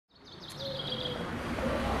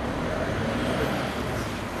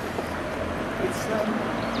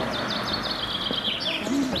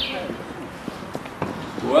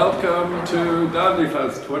Welcome to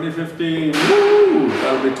Dandifest 2015. Woo!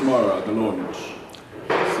 That'll be tomorrow at the launch.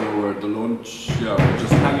 So we're at the launch, yeah, we're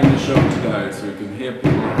just hanging the show today, so you can hear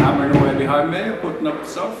people hammering away behind me, putting up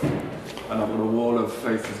stuff. And I've got a wall of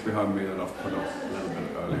faces behind me that I've put up a little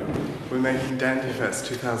bit earlier. We're making Dandifest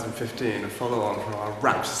 2015, a follow-on from our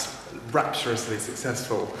rapturously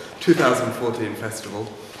successful 2014 festival.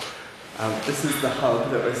 This is the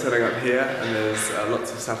hub that we're setting up here, and there's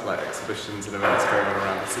lots of satellite exhibitions and events going on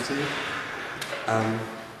around the city.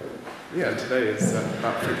 Yeah, today is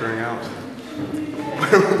about figuring out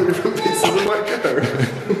where all the different pieces might go.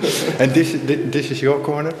 And this is your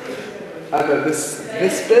corner?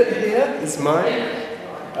 This bit here is mine.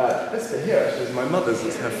 This bit here actually is my mother's.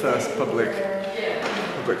 It's her first public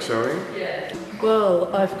showing.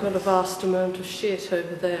 Well, I've got a vast amount of shit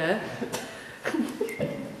over there.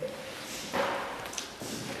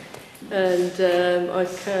 And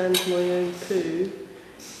I've canned my own poo.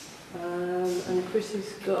 And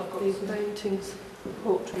Chrissy's got these paintings.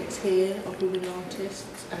 Portraits here of women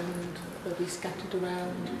artists, and they'll be scattered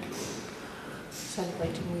around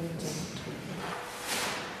celebrating Women's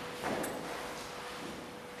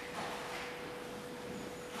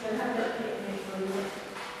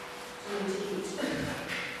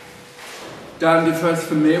Art. Dandifest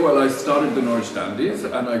for me, well, I started the Norwich Dandies,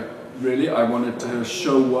 and I wanted to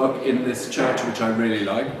show work in this church, which I really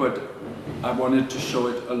like, but I wanted to show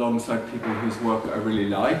it alongside people whose work I really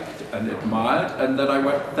liked and admired, and that I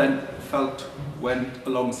felt went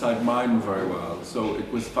alongside mine very well. So it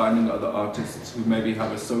was finding other artists who maybe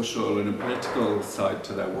have a social and a political side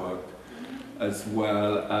to their work, as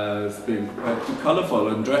well as being prepared to be colourful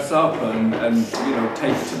and dress up and you know,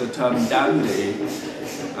 take to the term dandy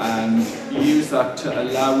and use that to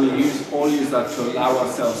allow, use that to allow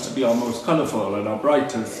ourselves to be our most colourful and our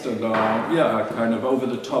brightest and our, yeah, kind of over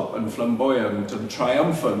the top and flamboyant and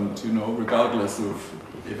triumphant, you know, regardless of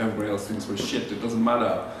if everybody else thinks we're shit, it doesn't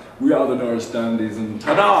matter. We are the Norwich Dandies, and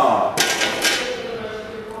ta-da!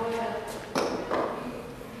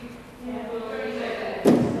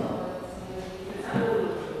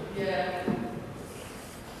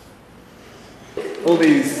 All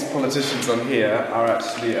these politicians on here are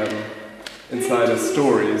actually insider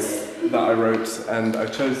stories that I wrote, and I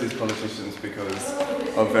chose these politicians because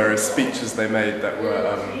of various speeches they made that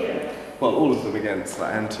were, well, all of them against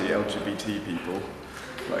like, anti-LGBT people,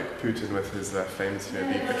 like Putin with his famous, you know,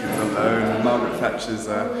 leave the kids alone, and Margaret Thatcher's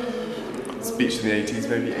speech in the 80s,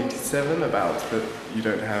 maybe 87, about that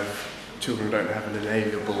children don't have an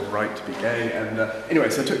inalienable right to be gay, and anyway,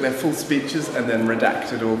 so I took their full speeches and then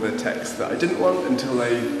redacted all the text that I didn't want until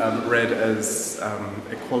they read as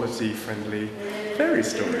equality-friendly fairy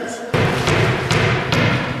stories.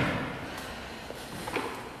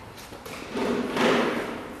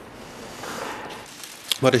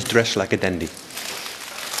 What is dress like a dandy?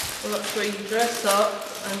 Well, that's where you dress up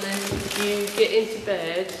and then you get into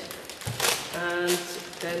bed and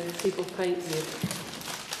then people paint you.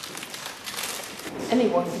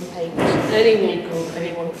 Anyone can paint,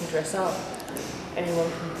 anyone can dress up,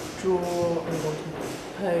 anyone can draw, anyone can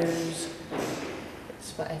pose.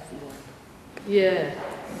 It's for everyone. Yeah,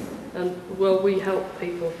 and well, we help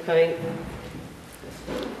people paint.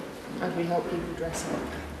 And we help people dress up.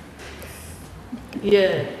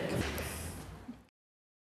 Yeah.